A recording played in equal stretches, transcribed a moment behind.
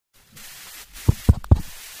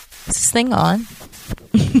this thing on?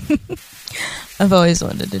 I've always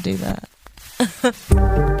wanted to do that.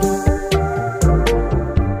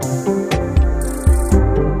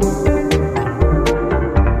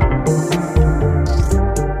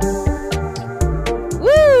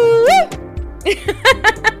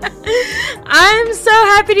 I'm so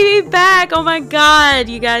happy to be back. Oh my God.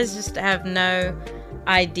 You guys just have no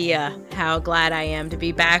idea how glad I am to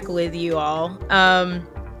be back with you all.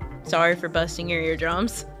 Sorry for busting your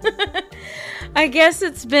eardrums. I guess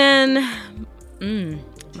it's been,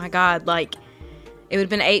 my God, like it would have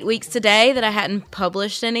been 8 weeks today that I hadn't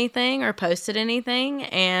published anything or posted anything.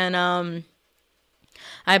 And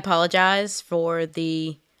I apologize for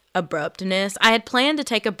the abruptness. I had planned to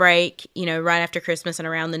take a break, right after Christmas and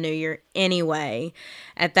around the New Year anyway.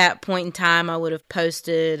 At that point in time, I would have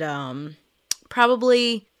posted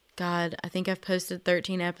probably, God, I think I've posted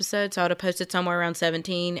 13 episodes. So I would have posted somewhere around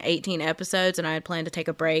 17, 18 episodes, and I had planned to take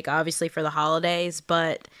a break, obviously, for the holidays.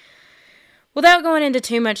 But without going into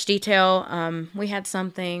too much detail, we had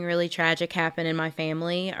something really tragic happen in my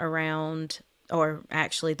family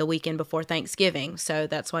actually the weekend before Thanksgiving. So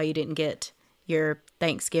that's why you didn't get your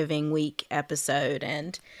Thanksgiving week episode.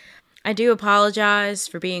 And I do apologize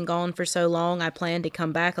for being gone for so long. I planned to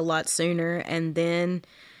come back a lot sooner and then,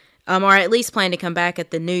 or at least plan to come back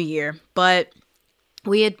at the new year. But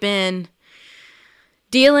we had been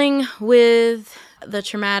dealing with the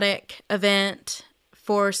traumatic event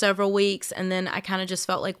for several weeks, and then I kind of just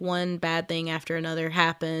felt like one bad thing after another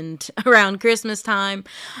happened around Christmas time.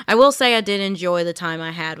 I will say I did enjoy the time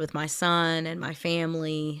I had with my son and my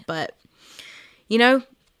family, but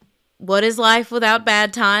what is life without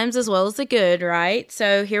bad times as well as the good, right?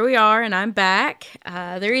 So here we are, and I'm back.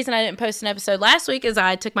 The reason I didn't post an episode last week is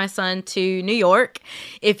I took my son to New York.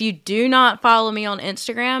 If you do not follow me on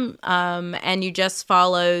Instagram, and you just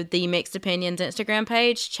follow the Mixed Opinions Instagram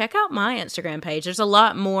page, check out my Instagram page. There's a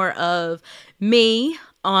lot more of me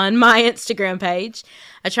on my Instagram page.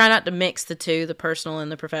 I try not to mix the two, the personal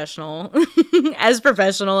and the professional, as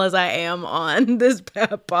professional as I am on this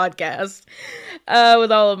podcast,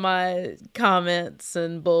 with all of my comments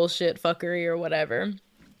and bullshit fuckery or whatever.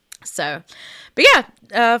 So, but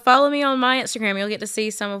yeah, follow me on my Instagram. You'll get to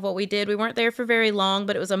see some of what we did. We weren't there for very long,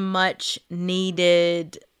 but it was a much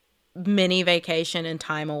needed mini vacation and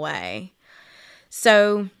time away.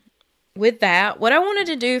 So with that, what I wanted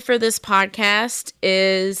to do for this podcast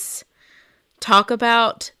is talk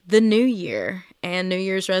about the new year and New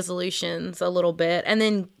Year's resolutions a little bit, and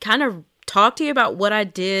then kind of talk to you about what I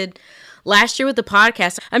did last year with the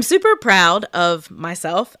podcast. I'm super proud of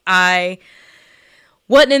myself. I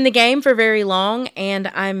wasn't in the game for very long,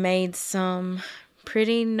 and I made some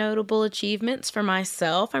pretty notable achievements for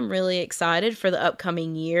myself. I'm really excited for the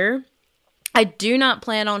upcoming year. I do not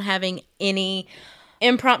plan on having any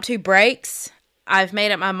impromptu breaks. I've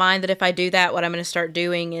made up my mind that if I do that, what I'm going to start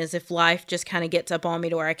doing is if life just kind of gets up on me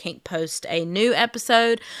to where I can't post a new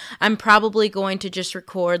episode, I'm probably going to just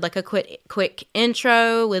record like a quick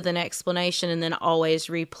intro with an explanation and then always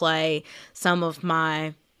replay some of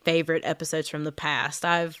my favorite episodes from the past.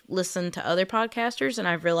 I've listened to other podcasters and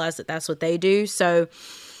I've realized that that's what they do. So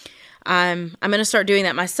I'm going to start doing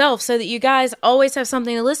that myself so that you guys always have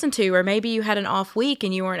something to listen to, or maybe you had an off week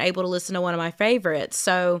and you weren't able to listen to one of my favorites.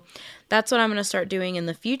 So that's what I'm going to start doing in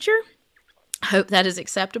the future. Hope that is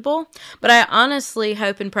acceptable. But I honestly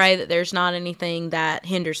hope and pray that there's not anything that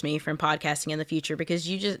hinders me from podcasting in the future, because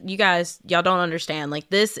y'all don't understand. Like,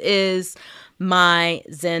 this is my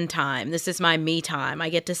Zen time. This is my me time. I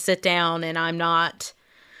get to sit down and I'm not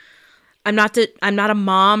a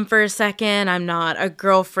mom for a second. I'm not a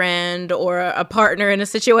girlfriend or a partner in a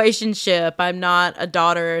situationship. I'm not a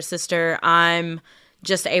daughter or a sister. I'm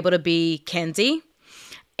just able to be Kenzie.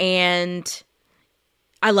 And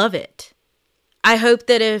I love it. I hope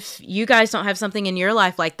that if you guys don't have something in your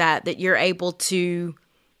life like that, that you're able to,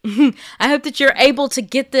 I hope that you're able to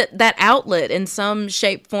get that outlet in some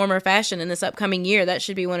shape, form, or fashion in this upcoming year. That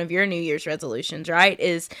should be one of your New Year's resolutions, right?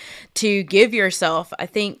 Is to give yourself, I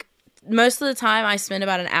think, most of the time I spend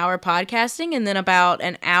about an hour podcasting and then about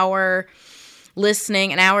an hour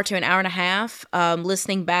listening, an hour to an hour and a half,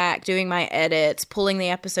 listening back, doing my edits, pulling the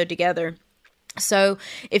episode together. So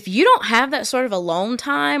if you don't have that sort of alone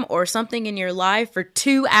time or something in your life for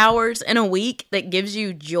 2 hours in a week that gives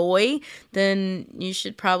you joy, then you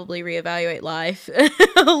should probably reevaluate life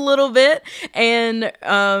a little bit and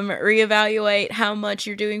reevaluate how much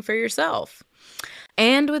you're doing for yourself.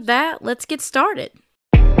 And with that, let's get started.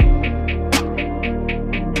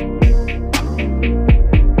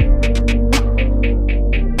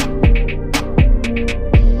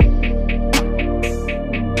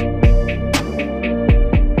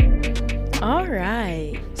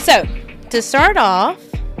 to start off,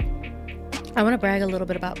 I want to brag a little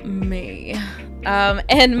bit about me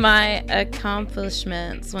and my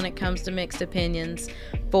accomplishments when it comes to mixed opinions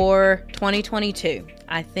for 2022.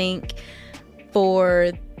 I think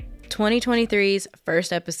for 2023's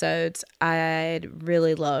first episodes, I'd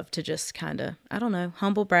really love to just kind of, I don't know,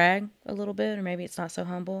 humble brag a little bit, or maybe it's not so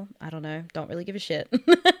humble. I don't know. Don't really give a shit.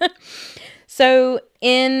 So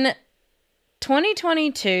in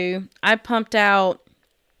 2022, I pumped out,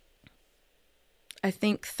 I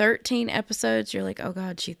think 13 episodes. You're like, oh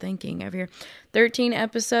God, she's thinking over here. 13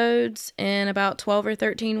 episodes in about 12 or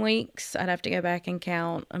 13 weeks. I'd have to go back and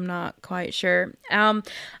count. I'm not quite sure.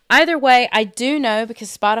 Either way, I do know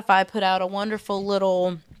because Spotify put out a wonderful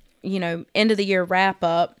little, end of the year wrap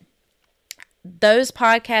up. Those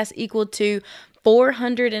podcasts equaled to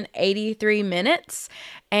 483 minutes.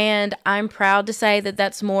 And I'm proud to say that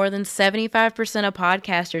that's more than 75% of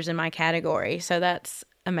podcasters in my category. So that's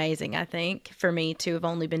amazing, I think, for me to have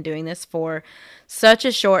only been doing this for such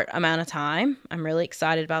a short amount of time. I'm really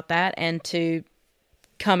excited about that, and to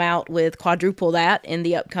come out with quadruple that in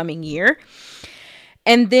the upcoming year.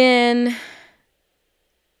 And then,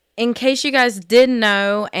 in case you guys didn't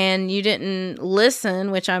know and you didn't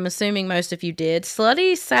listen, which I'm assuming most of you did, the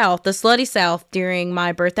Slutty South during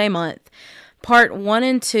my birthday month, Part 1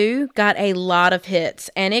 and 2 got a lot of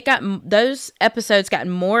hits, and those episodes got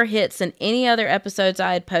more hits than any other episodes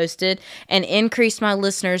I had posted, and increased my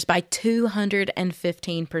listeners by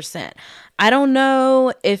 215%. I don't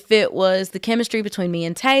know if it was the chemistry between me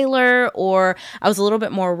and Taylor, or I was a little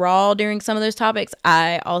bit more raw during some of those topics.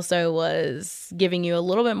 I also was giving you a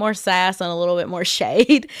little bit more sass and a little bit more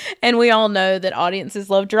shade, and we all know that audiences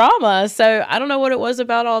love drama, so I don't know what it was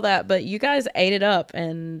about all that, but you guys ate it up,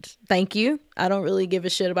 and thank you. I don't really give a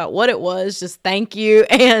shit about what it was, just thank you,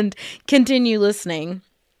 and continue listening.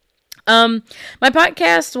 My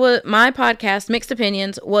podcast, Mixed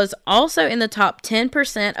Opinions, was also in the top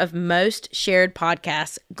 10% of most shared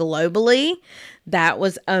podcasts globally. That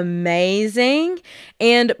was amazing.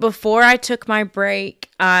 And before I took my break,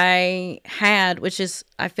 I had, which is,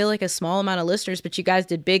 I feel like a small amount of listeners, but you guys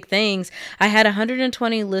did big things. I had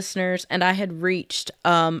 120 listeners, and I had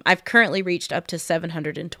I've currently reached up to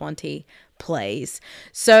 720 plays.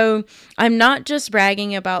 So I'm not just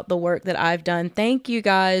bragging about the work that I've done. Thank you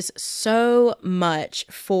guys so much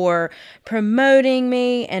for promoting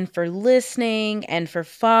me and for listening and for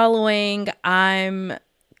following. I'm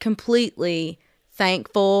completely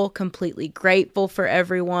thankful, completely grateful for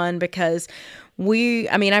everyone, because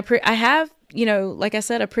I have, like I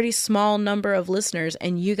said, a pretty small number of listeners,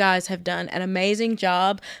 and you guys have done an amazing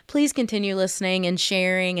job. Please continue listening and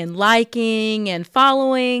sharing and liking and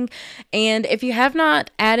following. And if you have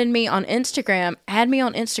not added me on Instagram, add me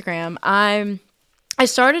on Instagram. I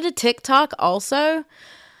started a TikTok also.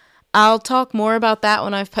 I'll talk more about that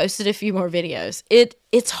when I've posted a few more videos.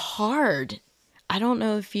 It's hard. I don't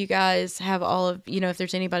know if you guys have if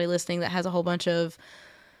there's anybody listening that has a whole bunch of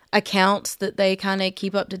accounts that they kind of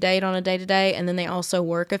keep up to date on a day-to-day, and then they also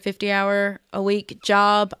work a 50-hour-a-week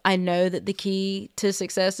job. I know that the key to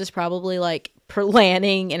success is probably like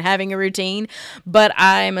planning and having a routine, but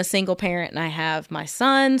I'm a single parent and I have my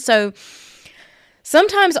son, so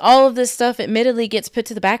sometimes all of this stuff admittedly gets put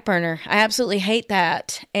to the back burner. I absolutely hate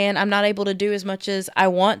that, and I'm not able to do as much as I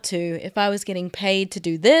want to. If I was getting paid to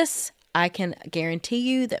do this, I can guarantee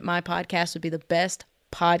you that my podcast would be the best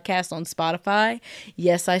podcast on Spotify.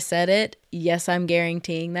 Yes, I said it. Yes, I'm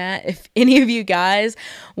guaranteeing that. If any of you guys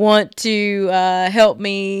want to help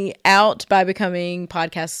me out by becoming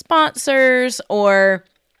podcast sponsors, or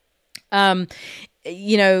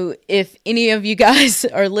if any of you guys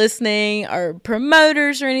are listening, or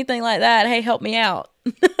promoters or anything like that, hey, help me out.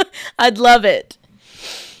 I'd love it.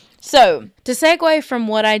 So, to segue from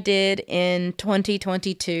what I did in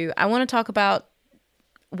 2022, I want to talk about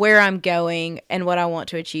where I'm going and what I want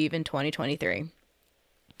to achieve in 2023.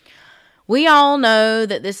 We all know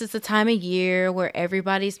that this is the time of year where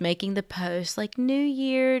everybody's making the post like new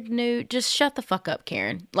year, just shut the fuck up,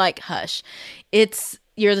 Karen. Like, hush.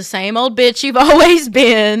 You're the same old bitch you've always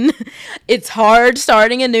been. It's hard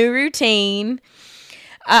starting a new routine.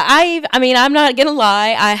 I'm not gonna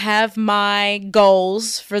lie. I have my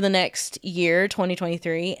goals for the next year,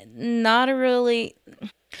 2023.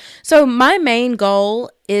 So my main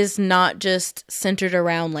goal is not just centered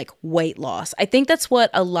around like weight loss. I think that's what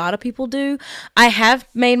a lot of people do. I have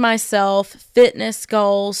made myself fitness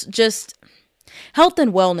goals, just health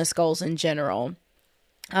and wellness goals in general.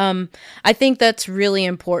 I think that's really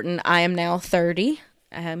important. I am now 30.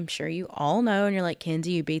 I'm sure you all know, and you're like,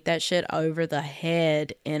 Kenzie, you beat that shit over the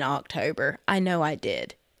head in October. I know I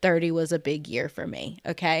did. 30 was a big year for me,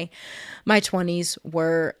 okay? My 20s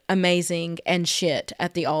were amazing and shit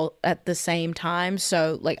at the same time.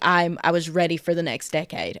 So like I was ready for the next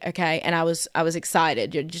decade, okay? And I was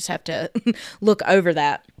excited. You just have to look over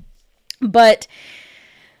that. But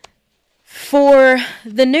for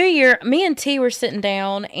the new year, me and T were sitting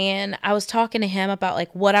down and I was talking to him about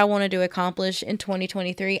like what I wanted to accomplish in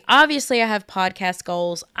 2023. Obviously, I have podcast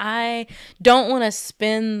goals. I don't want to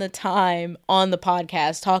spend the time on the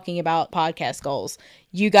podcast talking about podcast goals.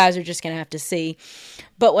 You guys are just going to have to see.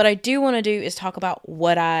 But what I do want to do is talk about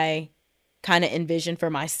what I kind of envision for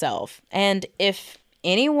myself. And if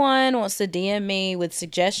anyone wants to DM me with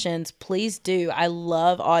suggestions, please do. I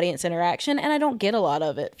love audience interaction, and I don't get a lot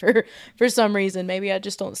of it for some reason. Maybe I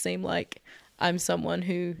just don't seem like I'm someone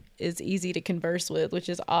who is easy to converse with, which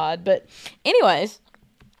is odd. But anyways,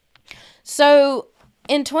 so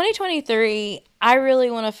in 2023, I really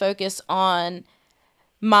want to focus on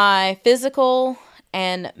my physical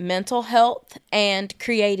and mental health and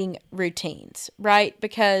creating routines, right?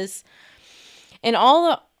 Because in all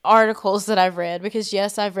the articles that I've read, because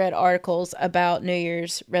yes, I've read articles about New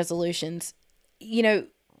Year's resolutions, you know,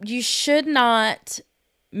 you should not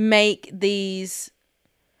make these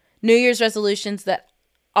New Year's resolutions that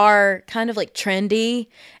are kind of like trendy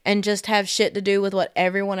and just have shit to do with what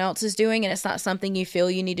everyone else is doing, and it's not something you feel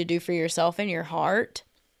you need to do for yourself and your heart.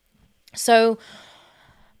 So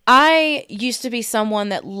I used to be someone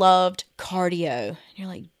that loved cardio. And you're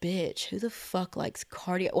like, bitch, who the fuck likes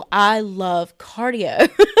cardio? Well, I love cardio.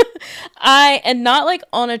 And not like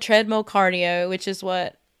on a treadmill cardio, which is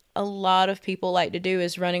what a lot of people like to do,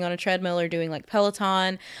 is running on a treadmill or doing like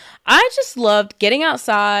Peloton. I just loved getting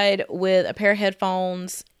outside with a pair of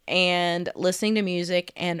headphones and listening to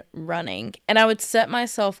music and running. And I would set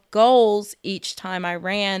myself goals each time I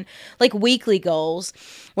ran, like weekly goals,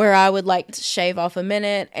 where I would like to shave off a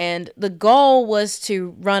minute. And the goal was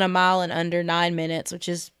to run a mile in under 9 minutes, which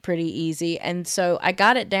is pretty easy. And so I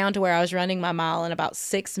got it down to where I was running my mile in about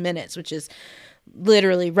 6 minutes, which is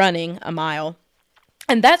literally running a mile.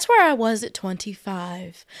 And that's where I was at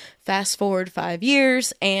 25. Fast forward 5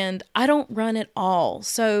 years, and I don't run at all.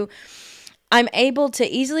 So I'm able to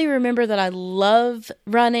easily remember that I love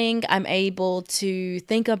running. I'm able to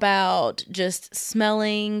think about just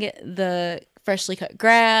smelling the freshly cut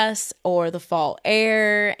grass or the fall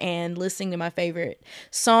air and listening to my favorite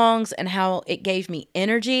songs and how it gave me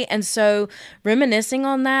energy. And so reminiscing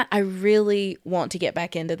on that, I really want to get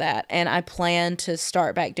back into that. And I plan to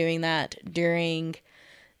start back doing that during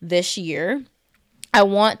this year. I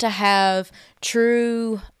want to have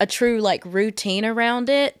a true like routine around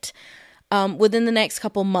it. Within the next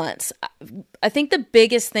couple months. I think the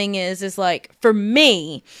biggest thing is like, for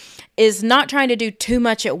me, is not trying to do too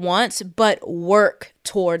much at once, but work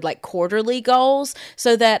toward like quarterly goals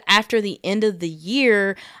so that after the end of the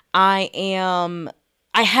year, I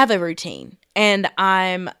have a routine and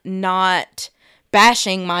I'm not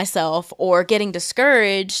bashing myself or getting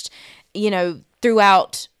discouraged,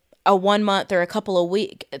 throughout a 1 month or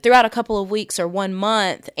throughout a couple of weeks or 1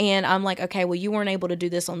 month. And I'm like, okay, well, you weren't able to do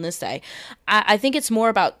this on this day. I think it's more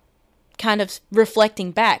about kind of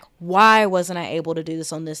reflecting back. Why wasn't I able to do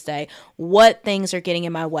this on this day? What things are getting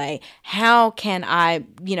in my way? How can I,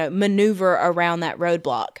 maneuver around that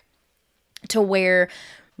roadblock to where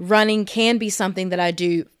running can be something that I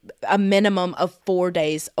do a minimum of 4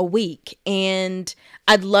 days a week. And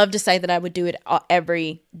I'd love to say that I would do it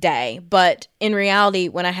every day. But in reality,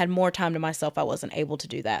 when I had more time to myself, I wasn't able to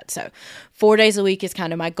do that. So 4 days a week is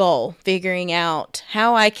kind of my goal, figuring out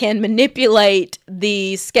how I can manipulate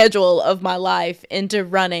the schedule of my life into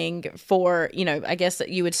running for, I guess that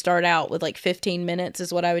you would start out with like 15 minutes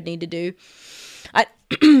is what I would need to do.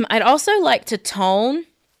 I'd also like to tone.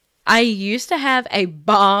 I used to have a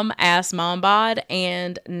bomb-ass mom bod,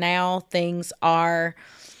 and now things are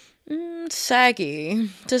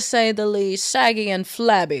saggy, to say the least, saggy and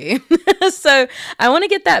flabby. So I want to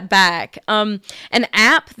get that back. An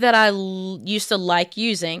app that I used to like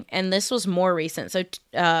using, and this was more recent, so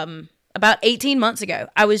about 18 months ago,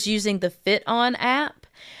 I was using the Fit On app.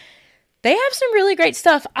 They have some really great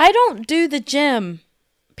stuff. I don't do the gym.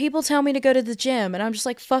 People tell me to go to the gym and I'm just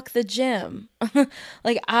like, fuck the gym.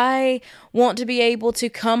 Like, I want to be able to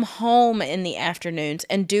come home in the afternoons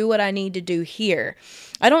and do what I need to do here.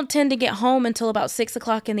 I don't tend to get home until about 6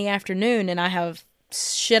 o'clock in the afternoon, and I have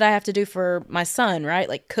shit I have to do for my son, right?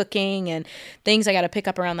 Like cooking and things I got to pick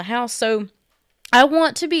up around the house. So I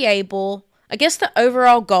want to be able, I guess the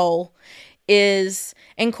overall goal is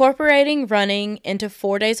incorporating running into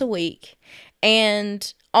 4 days a week,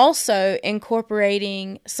 and Also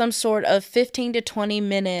incorporating some sort of 15 to 20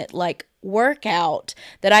 minute like workout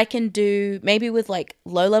that I can do maybe with like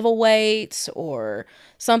low level weights or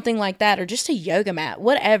something like that, or just a yoga mat,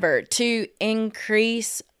 whatever, to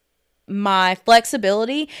increase my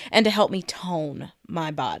flexibility and to help me tone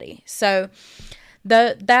my body. So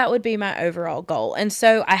that would be my overall goal. And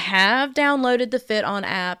so I have downloaded the Fit On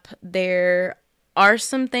app. There are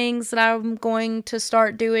some things that I'm going to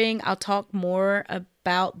start doing. I'll talk more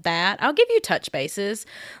about that. I'll give you touch bases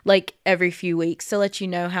like every few weeks to let you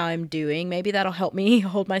know how I'm doing. Maybe that'll help me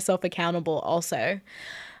hold myself accountable also.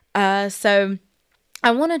 So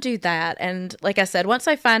I want to do that. And like I said, once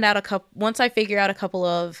I figure out a couple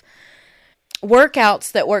of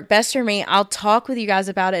workouts that work best for me, I'll talk with you guys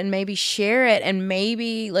about it and maybe share it, and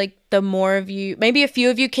maybe like maybe a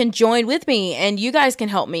few of you can join with me and you guys can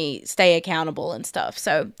help me stay accountable and stuff.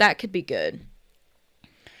 So that could be good.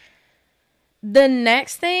 The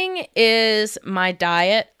next thing is my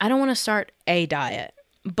diet. I don't want to start a diet,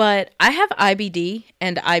 but I have IBD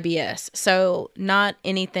and IBS. So not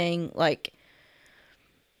anything like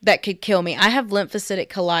that could kill me. I have lymphocytic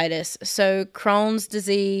colitis, so Crohn's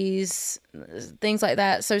disease, things like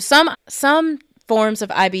that. So some forms of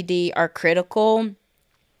IBD are critical.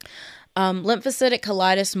 Lymphocytic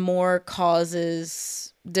colitis more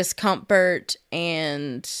causes discomfort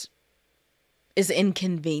and is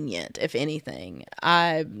inconvenient, if anything.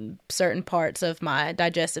 Certain parts of my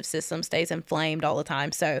digestive system stays inflamed all the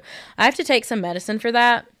time, so I have to take some medicine for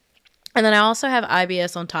that. And then I also have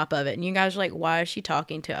IBS on top of it. And you guys are like, why is she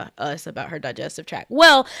talking to us about her digestive tract?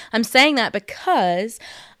 Well, I'm saying that because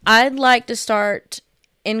I'd like to start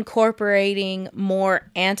incorporating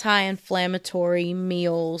more anti-inflammatory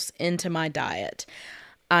meals into my diet.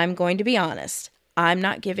 I'm going to be honest. I'm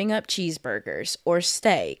not giving up cheeseburgers or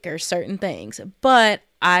steak or certain things. But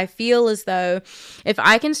I feel as though if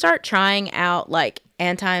I can start trying out like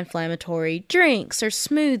anti-inflammatory drinks or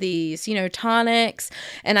smoothies, tonics,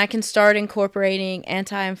 and I can start incorporating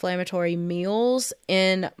anti-inflammatory meals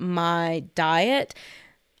in my diet,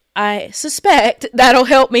 I suspect that'll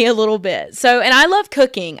help me a little bit. So, and I love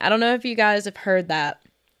cooking. I don't know if you guys have heard that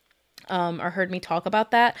or heard me talk about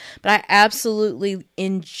that, but I absolutely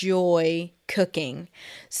enjoy cooking.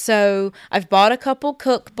 So I've bought a couple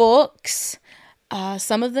cookbooks.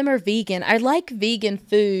 Some of them are vegan. I like vegan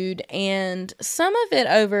food, and some of it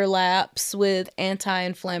overlaps with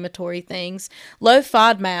anti-inflammatory things. Low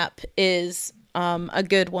FODMAP is a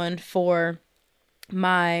good one for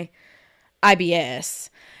my IBS.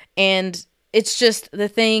 And it's just, the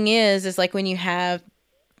thing is like when you have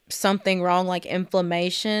something wrong like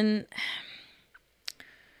inflammation,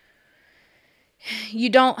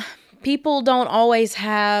 people don't always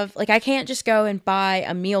have, like I can't just go and buy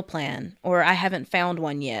a meal plan, or I haven't found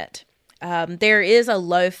one yet. There is a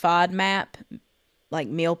low FODMAP like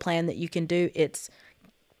meal plan that you can do. It's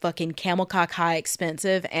fucking camel cock high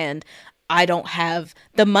expensive, and I don't have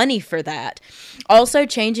the money for that. Also,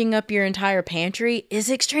 changing up your entire pantry is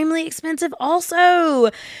extremely expensive also.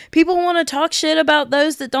 People want to talk shit about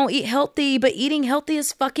those that don't eat healthy, but eating healthy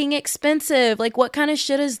is fucking expensive. Like, what kind of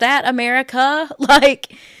shit is that, America?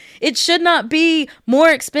 Like, it should not be more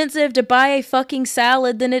expensive to buy a fucking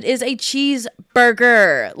salad than it is a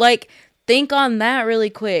cheeseburger. Like, think on that really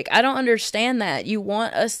quick. I don't understand that. You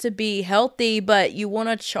want us to be healthy, but you want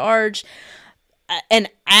to charge an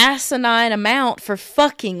asinine amount for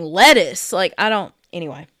fucking lettuce. Like,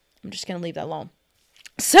 anyway, I'm just going to leave that alone.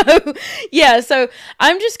 So, yeah, so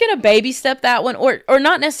I'm just going to baby step that one, or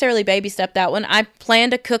not necessarily baby step that one. I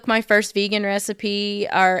plan to cook my first vegan recipe,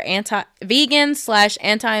 or vegan /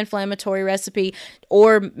 anti-inflammatory recipe,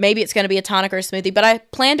 or maybe it's going to be a tonic or a smoothie, but I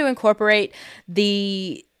plan to incorporate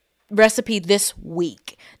the recipe this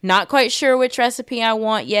week. Not quite sure which recipe I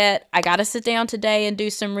want yet. I got to sit down today and do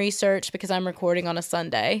some research because I'm recording on a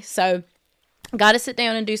Sunday. So got to sit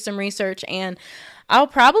down and do some research, and I'll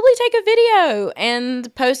probably take a video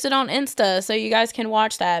and post it on Insta so you guys can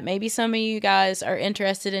watch that. Maybe some of you guys are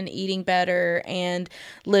interested in eating better and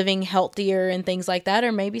living healthier and things like that,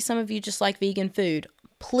 or maybe some of you just like vegan food.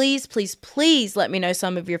 Please, please, please let me know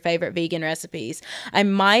some of your favorite vegan recipes. I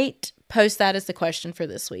might post that as the question for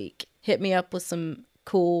this week. Hit me up with some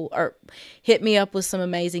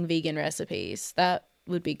amazing vegan recipes. That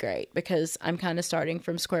would be great because I'm kind of starting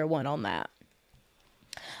from square one on that.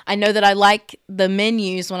 I know that I like the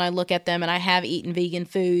menus when I look at them, and I have eaten vegan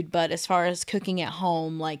food, but as far as cooking at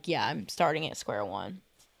home, like, yeah, I'm starting at square one.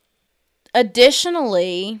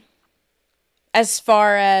 Additionally, as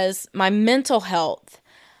far as my mental health,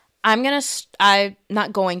 I have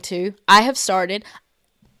started.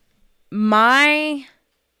 My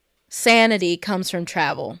sanity comes from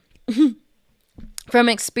travel, from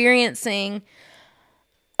experiencing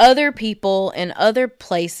other people in other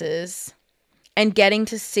places and getting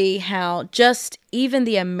to see how just even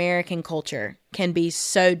the American culture can be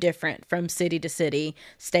so different from city to city,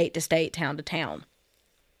 state to state, town to town.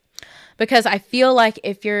 Because I feel like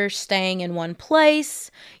if you're staying in one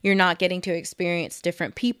place, you're not getting to experience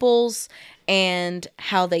different peoples and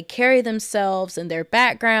how they carry themselves and their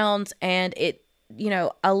backgrounds, and it,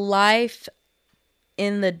 a life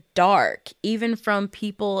in the dark, even from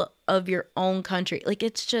people of your own country. Like,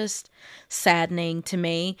 it's just saddening to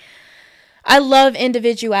me. I love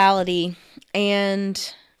individuality,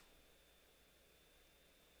 and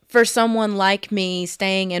for someone like me,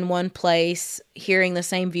 staying in one place, hearing the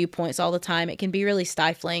same viewpoints all the time, it can be really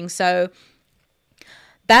stifling. So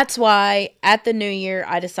that's why at the new year,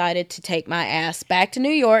 I decided to take my ass back to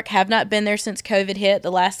New York. Have not been there since COVID hit.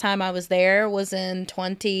 The last time I was there was in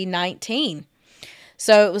 2019.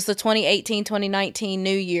 So it was the 2018-2019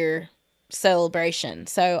 New Year celebration.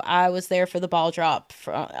 So I was there for the ball drop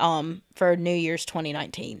for New Year's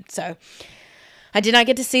 2019. So I did not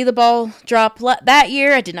get to see the ball drop that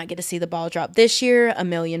year. I did not get to see the ball drop this year. 1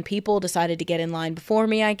 million people decided to get in line before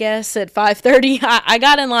me, I guess, at 5:30. I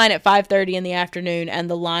got in line at 5:30 in the afternoon, and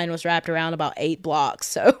the line was wrapped around about 8 blocks.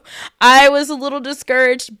 So I was a little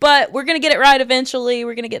discouraged, but we're going to get it right eventually.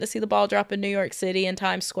 We're going to get to see the ball drop in New York City in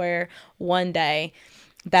Times Square one day.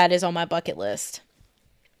 That is on my bucket list.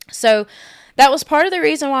 So that was part of the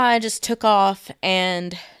reason why I just took off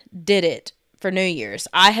and did it for New Year's.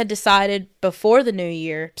 I had decided before the new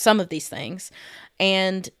year some of these things,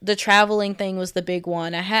 and the traveling thing was the big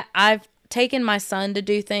one. I've taken my son to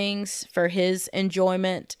do things for his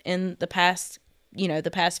enjoyment in the past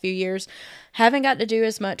few years. Haven't got to do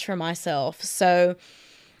as much for myself. So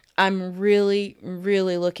I'm really,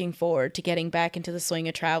 really looking forward to getting back into the swing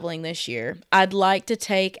of traveling this year. I'd like to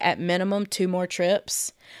take at minimum 2 more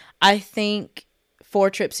trips. I think 4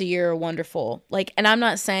 trips a year are wonderful. And I'm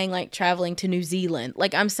not saying traveling to New Zealand.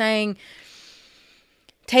 I'm saying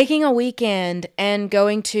taking a weekend and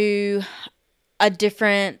going to a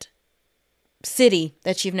different city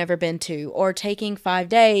that you've never been to, or taking 5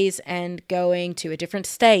 days and going to a different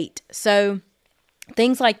state. So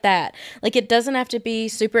things like that. It doesn't have to be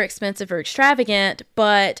super expensive or extravagant,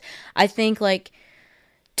 but I think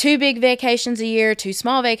 2 big vacations a year, 2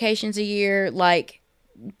 small vacations a year,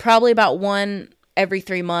 probably about 1 every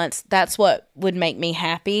 3 months. That's what would make me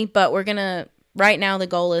happy. But right now the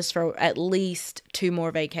goal is for at least 2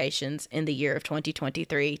 more vacations in the year of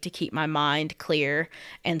 2023 to keep my mind clear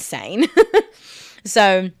and sane.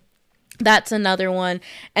 So that's another one.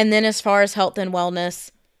 And then as far as health and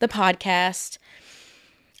wellness, the podcast.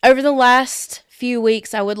 Over the last few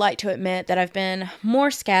weeks, I would like to admit that I've been more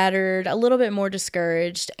scattered, a little bit more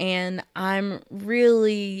discouraged, and I'm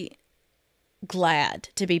really glad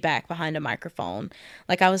to be back behind a microphone.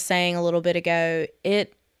 Like I was saying a little bit ago,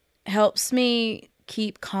 it helps me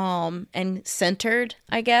keep calm and centered,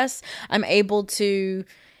 I guess. I'm able to,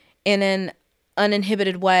 in an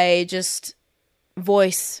uninhibited way, just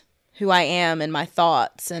voice who I am and my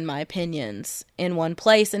thoughts and my opinions in one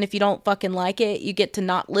place. And if you don't fucking like it, you get to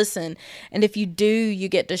not listen. And if you do, you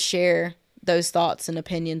get to share those thoughts and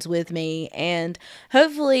opinions with me. And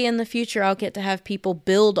hopefully in the future, I'll get to have people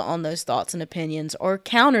build on those thoughts and opinions or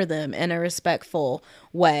counter them in a respectful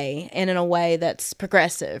way and in a way that's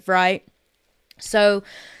progressive, right? So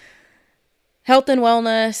health and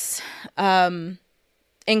wellness,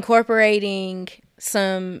 incorporating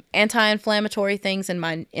some anti-inflammatory things in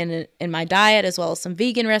my diet, as well as some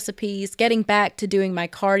vegan recipes, getting back to doing my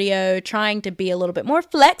cardio, trying to be a little bit more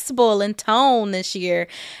flexible in tone this year,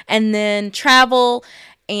 and then travel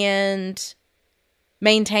and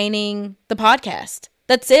maintaining the podcast.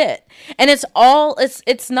 That's it. And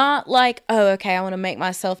it's not like, oh, okay, I want to make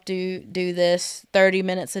myself do this 30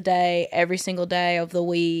 minutes a day, every single day of the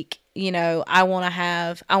week. You know, I want to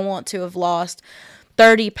have lost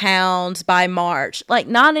 30 pounds by March. Like,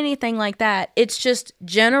 not anything like that. It's just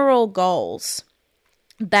general goals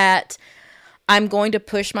that I'm going to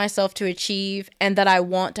push myself to achieve, and that I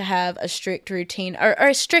want to have a strict routine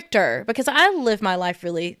or stricter, because I live my life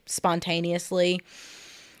really spontaneously.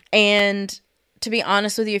 And to be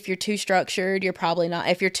honest with you, if you're too structured, you're probably not.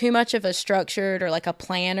 If you're too much of a structured or like a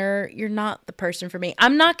planner, you're not the person for me.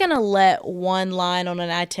 I'm not going to let one line on an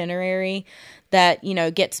itinerary that,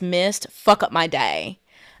 gets missed fuck up my day.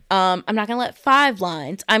 I'm not going to let 5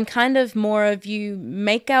 lines. I'm kind of more of, you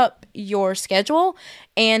make up your schedule,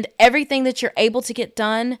 and everything that you're able to get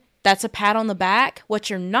done, that's a pat on the back. What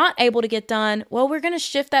you're not able to get done, well, we're going to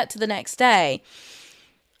shift that to the next day.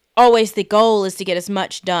 always the goal is to get as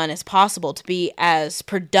much done as possible, to be as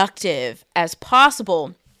productive as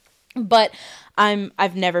possible. But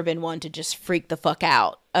I've never been one to just freak the fuck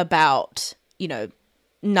out about,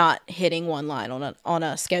 not hitting one line on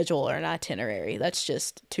a schedule or an itinerary. That's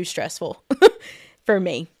just too stressful for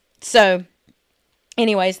me. So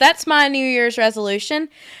anyways, that's my New Year's resolution.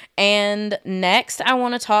 And next, I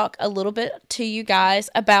want to talk a little bit to you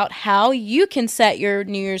guys about how you can set your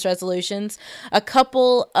New Year's resolutions. A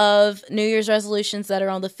couple of New Year's resolutions that are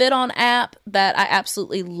on the Fit On app that I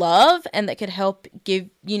absolutely love and that could help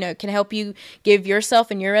you give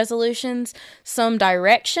yourself and your resolutions some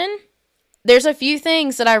direction. There's a few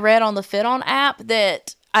things that I read on the Fit On app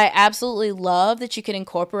that I absolutely love that you could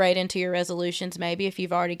incorporate into your resolutions, maybe if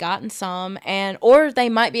you've already gotten some, or they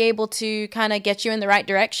might be able to kind of get you in the right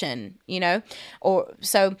direction,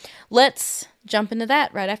 so let's jump into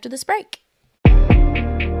that right after this break.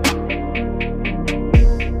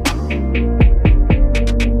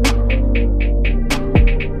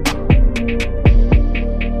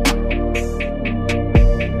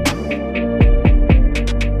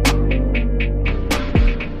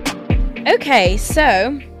 Okay,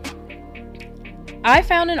 so I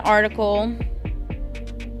found an article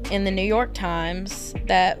in the New York Times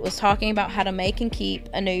that was talking about how to make and keep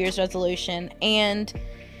a New Year's resolution. And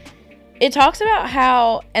it talks about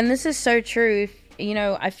how, and this is so true,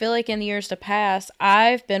 I feel like in the years to pass,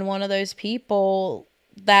 I've been one of those people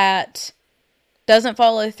that doesn't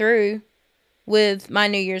follow through with my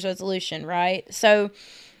New Year's resolution, right? So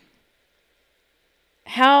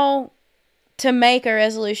how to make a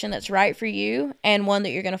resolution that's right for you and one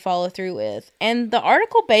that you're going to follow through with. And the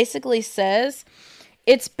article basically says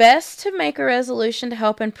it's best to make a resolution to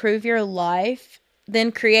help improve your life,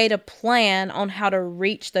 then create a plan on how to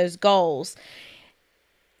reach those goals.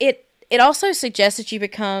 It also suggests that you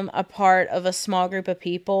become a part of a small group of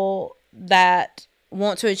people that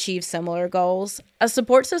want to achieve similar goals. A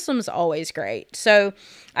support system is always great. So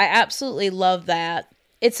I absolutely love that.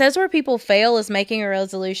 It says where people fail is making a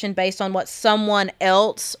resolution based on what someone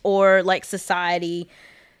else or like society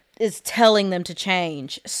is telling them to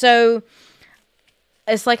change. So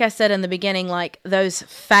it's like I said in the beginning, like those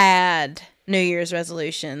fad New Year's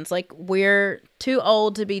resolutions. Like, we're too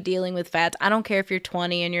old to be dealing with fads. I don't care if you're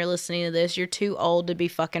 20 and you're listening to this. You're too old to be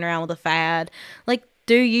fucking around with a fad. Like,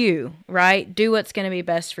 do you, right? Do what's going to be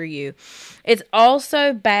best for you. It's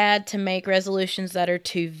also bad to make resolutions that are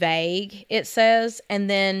too vague, it says. And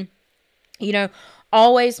then,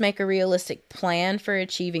 always make a realistic plan for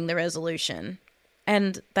achieving the resolution.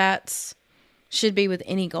 And that's should be with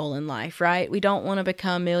any goal in life, right? We don't want to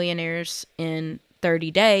become millionaires in 30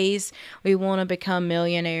 days. We want to become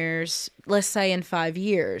millionaires, let's say, in 5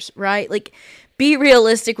 years, right? Like, be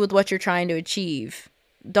realistic with what you're trying to achieve.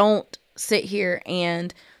 Don't sit here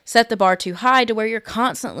and set the bar too high to where you're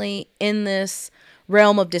constantly in this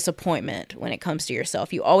realm of disappointment when it comes to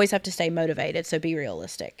yourself. You always have to stay motivated, so be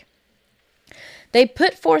realistic. They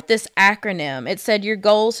put forth this acronym. It said your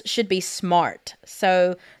goals should be SMART.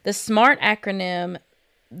 So the SMART acronym,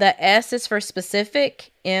 the S is for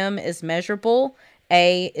specific, M is measurable,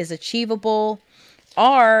 A is achievable,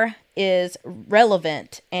 R is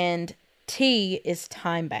relevant, and T is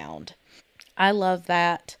time-bound. I love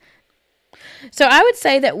that. So I would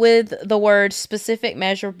say that with the words specific,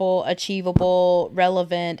 measurable, achievable,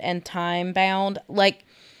 relevant, and time-bound, like,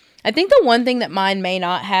 I think the one thing that mine may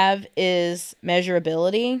not have is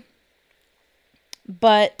measurability,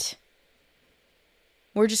 but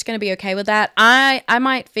we're just going to be okay with that. I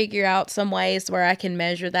might figure out some ways where I can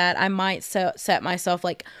measure that. I might set myself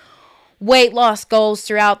like weight loss goals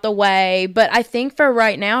throughout the way, but I think for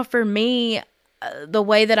right now, for me, the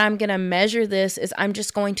way that I'm going to measure this is I'm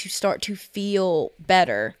just going to start to feel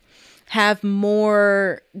better, have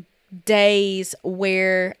more days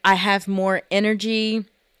where I have more energy,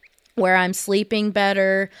 where I'm sleeping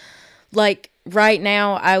better. Like right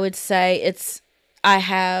now, I would say I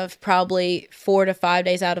have probably 4 to 5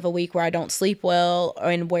 days out of a week where I don't sleep well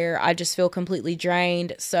and where I just feel completely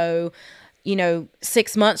drained. So,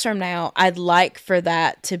 6 months from now, I'd like for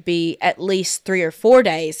that to be at least 3 or 4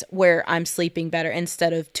 days where I'm sleeping better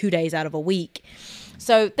instead of 2 days out of a week.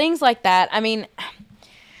 So things like that. I mean,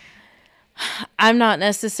 I'm not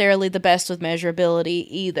necessarily the best with measurability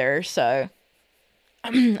either. So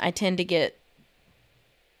I tend to get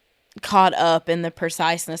caught up in the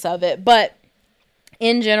preciseness of it. But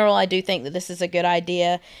in general, I do think that this is a good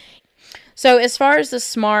idea. So as far as the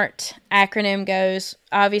SMART acronym goes,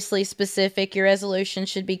 obviously specific, your resolution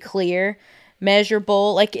should be clear,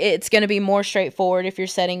 measurable. Like, it's going to be more straightforward if you're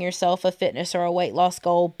setting yourself a fitness or a weight loss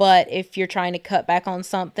goal. But if you're trying to cut back on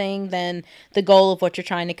something, then the goal of what you're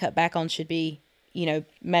trying to cut back on should be,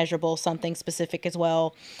 measurable, something specific as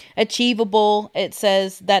well. Achievable, it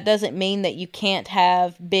says that doesn't mean that you can't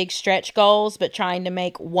have big stretch goals, but trying to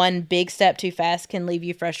make one big step too fast can leave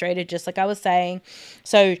you frustrated, just like I was saying.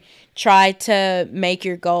 So try to make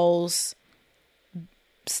your goals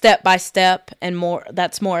step by step, and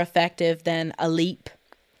that's more effective than a leap.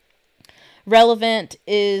 Relevant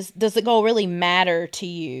is, does the goal really matter to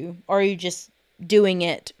you, or are you just doing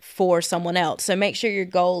it for someone else? So make sure your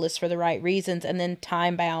goal is for the right reasons. And then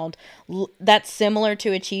time bound, that's similar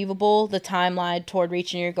to achievable. The timeline toward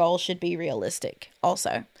reaching your goal should be realistic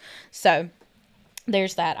also. So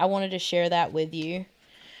there's that. I wanted to share that with you.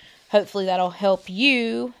 Hopefully that'll help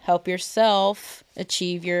you help yourself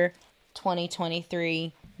achieve your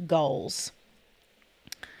 2023 goals.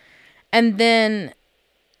 And then,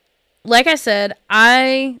 like I said,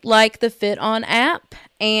 I like the Fit On app,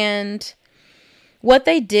 and what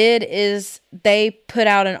they did is they put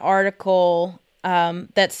out an article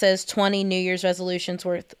that says 20 New Year's resolutions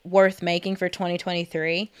worth making for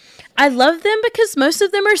 2023. I love them because most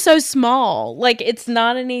of them are so small. Like, it's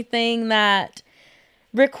not anything that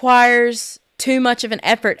requires too much of an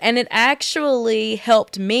effort. And it actually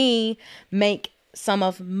helped me make some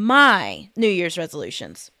of my New Year's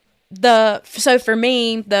resolutions. So for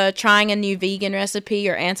me, the trying a new vegan recipe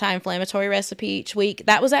or anti-inflammatory recipe each week,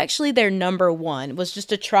 that was actually their number one, was just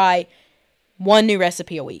to try one new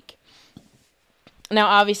recipe a week. Now,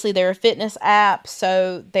 obviously, they're a fitness app,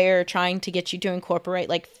 so they're trying to get you to incorporate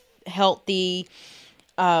like healthy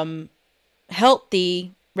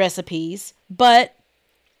recipes, but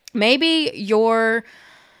maybe your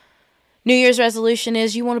New Year's resolution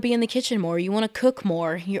is you want to be in the kitchen more, you want to cook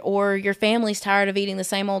more, or your family's tired of eating the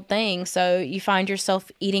same old thing, so you find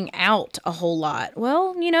yourself eating out a whole lot.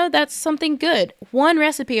 Well, that's something good. One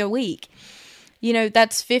recipe a week.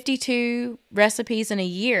 That's 52 recipes in a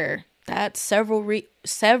year. That's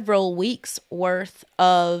several weeks worth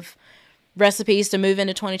of recipes to move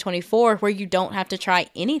into 2024 where you don't have to try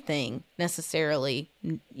anything necessarily,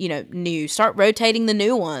 new. Start rotating the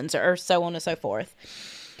new ones, or so on and so forth.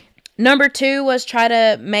 Number 2 was try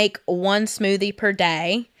to make one smoothie per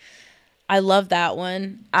day. I love that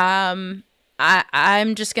one. I'm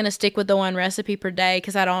just going to stick with the one recipe per day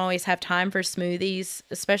because I don't always have time for smoothies,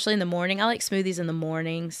 especially in the morning. I like smoothies in the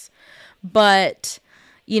mornings, but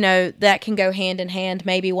that can go hand in hand.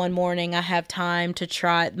 Maybe one morning I have time to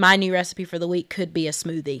try my new recipe for the week could be a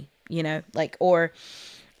smoothie, or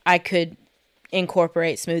I could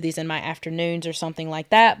incorporate smoothies in my afternoons or something like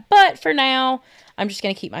that. But for now, I'm just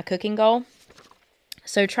going to keep my cooking goal.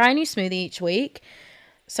 So try a new smoothie each week.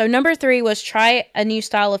 So number 3 was try a new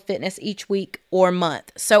style of fitness each week or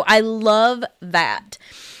month. So I love that.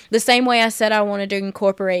 The same way I said I wanted to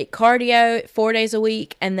incorporate cardio 4 days a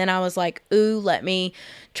week, and then I was like, let me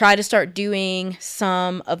try to start doing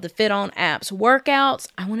some of the Fit On app's workouts.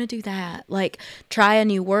 I want to do that. Like, try a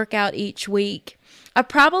new workout each week. I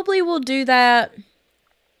probably will do that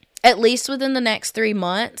at least within the next 3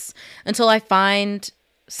 months until I find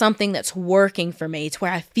something that's working for me to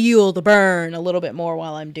where I feel the burn a little bit more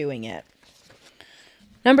while I'm doing it.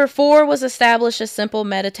 Number 4 was establish a simple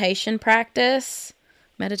meditation practice.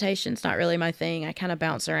 Meditation's not really my thing. I kind of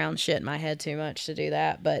bounce around shit in my head too much to do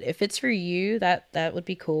that. But if it's for you, that would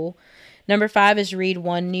be cool. Number 5 is read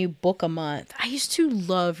one new book a month. I used to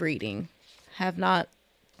love reading. Have not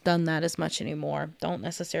done that as much anymore. Don't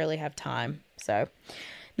necessarily have time. So,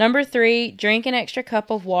 number 3, drink an extra cup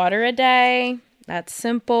of water a day. That's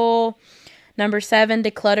simple. Number 7,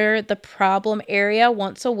 declutter the problem area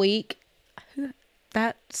once a week.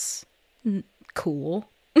 That's cool.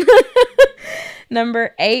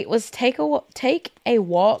 Number 8 was take a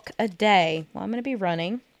walk a day. Well, I'm going to be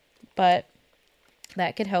running, but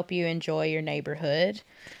that could help you enjoy your neighborhood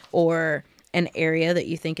or an area that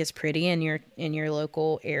you think is pretty in your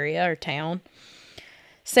local area or town.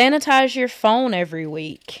 Sanitize your phone every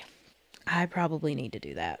week. I probably need to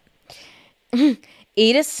do that.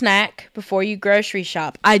 Eat a snack before you grocery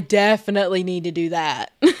shop. I definitely need to do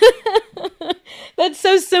that. That's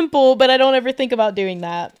so simple, but I don't ever think about doing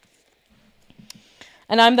that.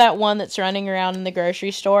 And I'm that one that's running around in the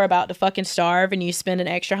grocery store about to fucking starve, and you spend an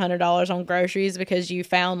extra $100 on groceries because you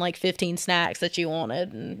found like 15 snacks that you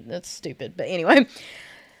wanted, and that's stupid. But anyway,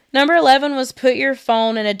 number 11 was put your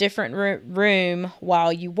phone in a different room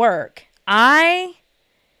while you work. I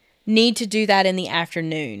need to do that in the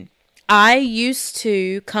afternoon. I used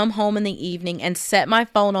to come home in the evening and set my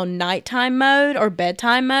phone on nighttime mode or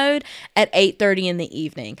bedtime mode at 8:30 in the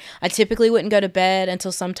evening. I typically wouldn't go to bed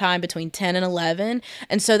until sometime between 10 and 11.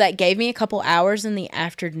 And so that gave me a couple hours in the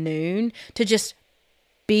afternoon to just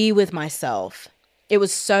be with myself. It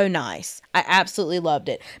was so nice. I absolutely loved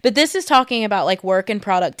it. But this is talking about like work and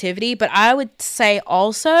productivity. But I would say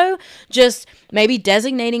also just maybe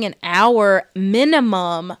designating an hour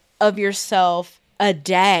minimum of yourself a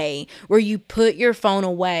day where you put your phone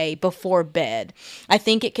away before bed. I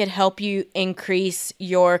think it could help you increase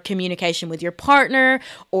your communication with your partner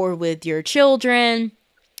or with your children.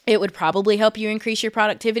 It would probably help you increase your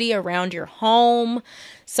productivity around your home.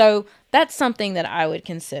 So that's something that I would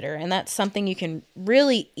consider. And that's something you can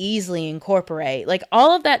really easily incorporate. Like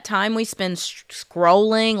all of that time we spend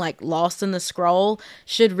scrolling, like lost in the scroll,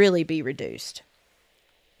 should really be reduced.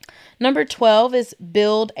 Number 12 is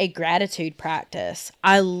build a gratitude practice.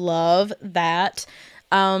 I love that.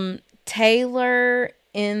 Taylor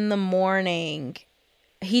in the morning,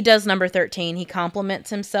 he does number 13. He compliments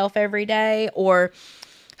himself every day or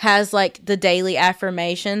has like the daily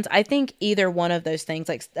affirmations. I think either one of those things,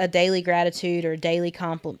 like a daily gratitude or a daily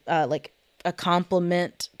like a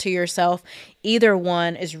compliment to yourself, either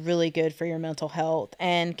one is really good for your mental health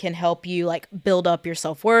and can help you like build up your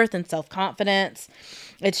self-worth and self-confidence.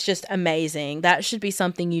 It's just amazing. That should be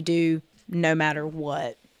something you do no matter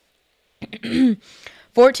what.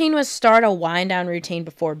 14 was start a wind down routine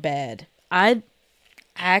before bed. I'd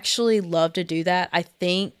actually love to do that. I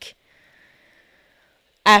think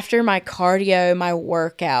after my cardio, my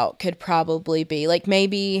workout could probably be like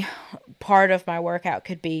maybe part of my workout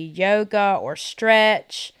could be yoga or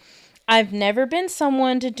stretch. I've never been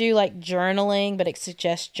someone to do like journaling, but it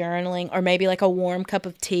suggests journaling or maybe like a warm cup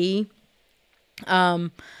of tea.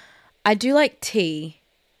 I do like tea.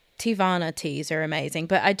 Tivana teas are amazing,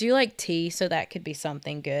 but I do like tea, so that could be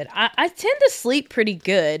something good. I tend to sleep pretty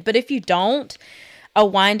good, but if you don't, a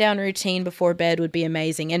wind down routine before bed would be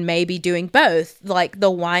amazing, and maybe doing both. Like the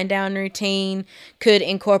wind down routine could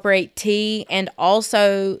incorporate tea and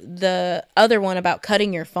also the other one about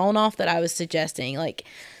cutting your phone off that I was suggesting. Like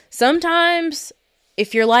sometimes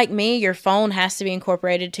if you're like me, your phone has to be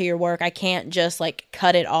incorporated to your work. I can't just like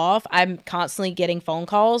cut it off. I'm constantly getting phone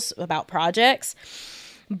calls about projects.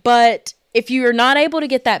 But if you are not able to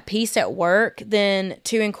get that peace at work, then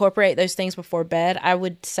to incorporate those things before bed, I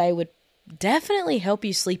would say would definitely help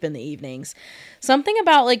you sleep in the evenings. Something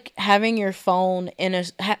about like having your phone in a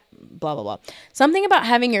blah blah blah. Something about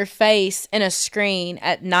having your face in a screen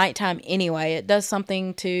at nighttime anyway. It does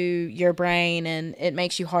something to your brain and it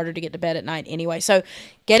makes you harder to get to bed at night anyway. So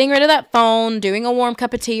getting rid of that phone, doing a warm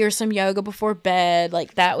cup of tea or some yoga before bed,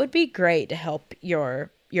 like that would be great to help your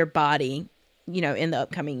body, in the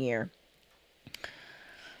upcoming year.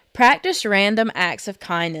 Practice random acts of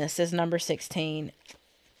kindness is number 16.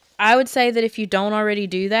 I would say that if you don't already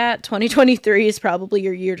do that, 2023 is probably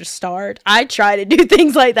your year to start. I try to do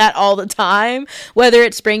things like that all the time, whether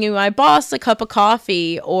it's bringing my boss a cup of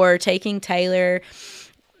coffee or taking Taylor,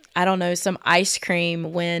 I don't know, some ice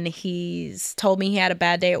cream when he's told me he had a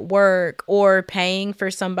bad day at work, or paying for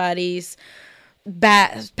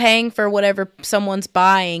whatever someone's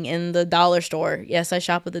buying in the dollar store. Yes, I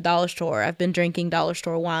shop at the dollar store. I've been drinking dollar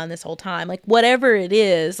store wine this whole time. Like whatever it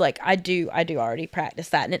is, like I do already practice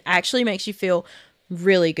that, and it actually makes you feel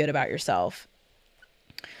really good about yourself.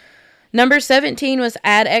 Number 17 was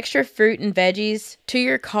add extra fruit and veggies to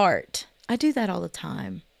your cart. I do that all the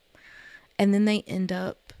time, and then they end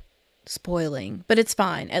up spoiling, but it's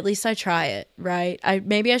fine. At least I try it, right?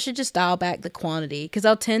 Maybe I should just dial back the quantity, because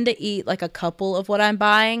I'll tend to eat like a couple of what I'm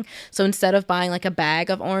buying. So instead of buying like a bag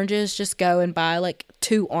of oranges, just go and buy like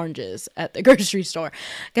 2 oranges at the grocery store,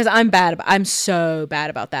 because I'm so bad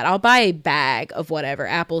about that. I'll buy a bag of whatever,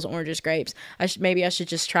 apples, oranges, grapes. Maybe I should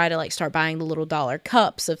just try to like start buying the little dollar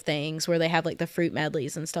cups of things where they have like the fruit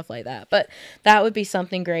medleys and stuff like that. But that would be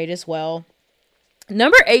something great as well.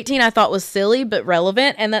 Number 18 I thought was silly but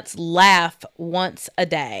relevant, and that's laugh once a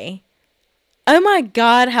day. Oh my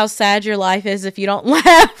God, how sad your life is if you don't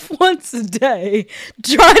laugh once a day.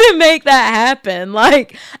 Try to make that happen.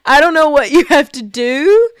 Like, I don't know what you have to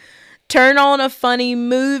do. Turn on a funny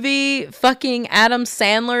movie. Fucking Adam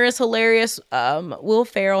Sandler is hilarious. Will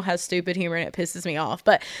Ferrell has stupid humor and it pisses me off.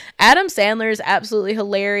 But Adam Sandler is absolutely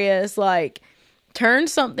hilarious. Like, turn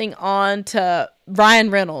something on to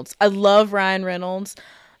Ryan Reynolds. I love Ryan Reynolds.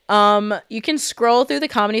 You can scroll through the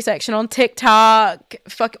comedy section on TikTok,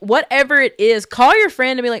 fuck whatever it is. Call your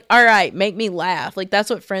friend and be like, all right, make me laugh. Like, that's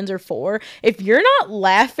what friends are for. If you're not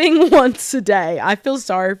laughing once a day, I feel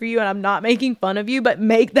sorry for you, and I'm not making fun of you, but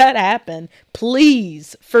make that happen.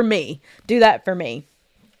 Please, for me. Do that for me.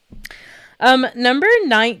 Number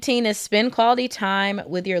 19 is spend quality time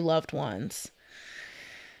with your loved ones.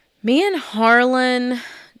 Me and Harlan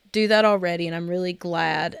do that already, and I'm really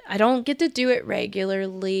glad. I don't get to do it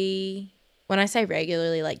regularly. When I say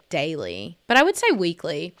regularly, like daily, but I would say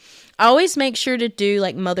weekly. I always make sure to do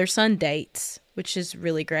like mother-son dates, which is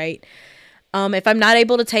really great. If I'm not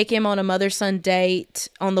able to take him on a mother-son date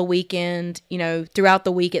on the weekend, you know, throughout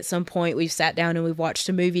the week at some point, we've sat down and we've watched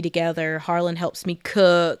a movie together. Harlan helps me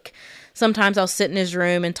cook. Sometimes I'll sit in his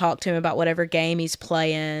room and talk to him about whatever game he's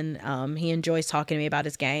playing. He enjoys talking to me about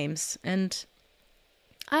his games, and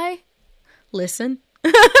I listen.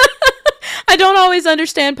 I don't always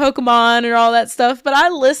understand Pokemon or all that stuff, but I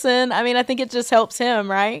listen. I mean, I think it just helps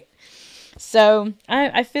him, right? So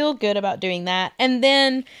I feel good about doing that. And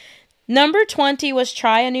then number 20 was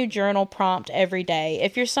try a new journal prompt every day.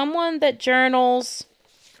 If you're someone that journals,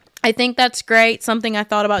 I think that's great. Something I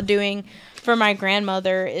thought about doing for my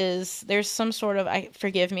grandmother is there's some sort of,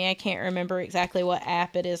 forgive me, I can't remember exactly what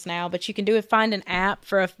app it is now, but you can find an app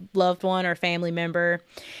for a loved one or family member,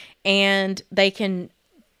 and they can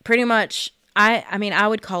pretty much, I mean, I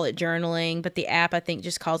would call it journaling, but the app I think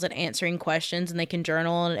just calls it answering questions, and they can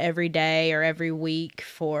journal on it every day or every week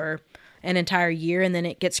for an entire year, and then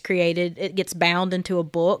it gets bound into a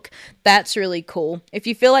book. That's really cool. If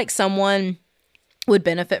you feel like someone would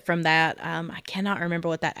benefit from that. I cannot remember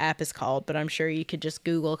what that app is called, but I'm sure you could just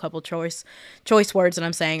Google a couple choice words that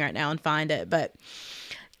I'm saying right now and find it. But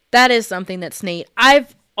that is something that's neat.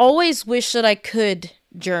 I've always wished that I could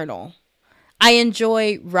journal. I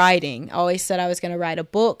enjoy writing. I always said I was going to write a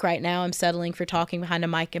book. Right now I'm settling for talking behind a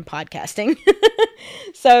mic and podcasting.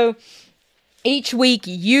 So each week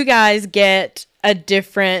you guys get a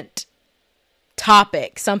different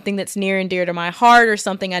topic, something that's near and dear to my heart or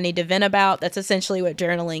something I need to vent about. That's essentially what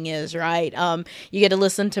journaling is, right? You get to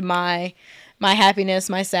listen to my happiness,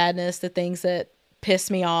 my sadness, the things that piss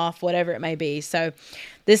me off, whatever it may be. So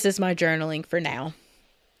this is my journaling for now.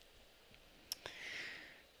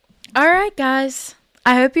 All right, guys.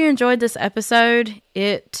 I hope you enjoyed this episode.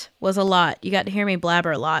 It was a lot. You got to hear me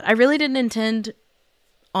blabber a lot. I really didn't intend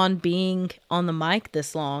on being on the mic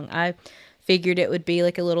this long. I figured it would be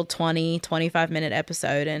like a little 25 minute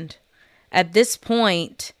episode. And at this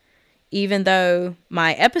point, even though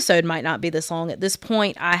my episode might not be this long, at this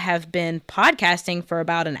point, I have been podcasting for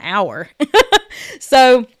about an hour.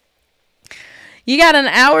 So you got an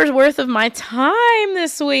hour's worth of my time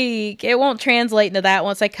this week. It won't translate into that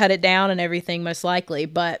once I cut it down and everything, most likely,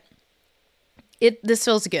 but this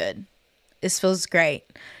feels good. This feels great.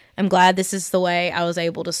 I'm glad this is the way I was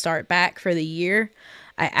able to start back for the year.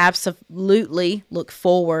 I absolutely look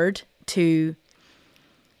forward to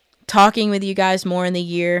talking with you guys more in the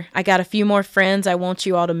year. I got a few more friends I want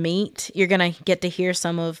you all to meet. You're going to get to hear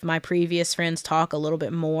some of my previous friends talk a little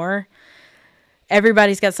bit more.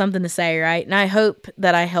 Everybody's got something to say, right? And I hope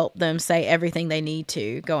that I help them say everything they need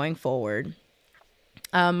to going forward.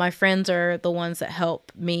 My friends are the ones that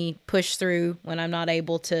help me push through when I'm not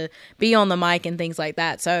able to be on the mic and things like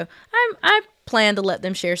that. So I plan to let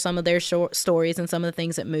them share some of their stories and some of the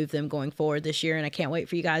things that move them going forward this year. And I can't wait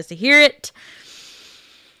for you guys to hear it.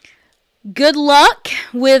 Good luck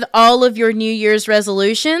with all of your New Year's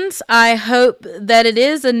resolutions. I hope that it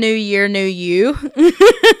is a new year, new you.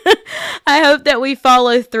 I hope that we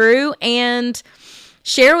follow through and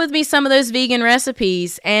share with me some of those vegan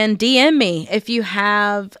recipes, and DM me if you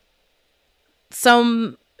have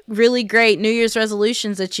some really great New Year's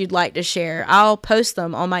resolutions that you'd like to share. I'll post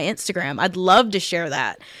them on my Instagram. I'd love to share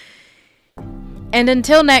that. And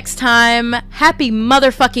until next time, happy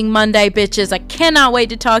motherfucking Monday, bitches. I cannot wait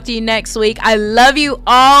to talk to you next week. I love you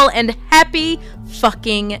all, and happy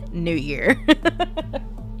fucking New Year.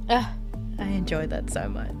 I enjoyed that so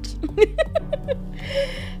much.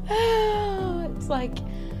 It's like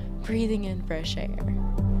breathing in fresh air.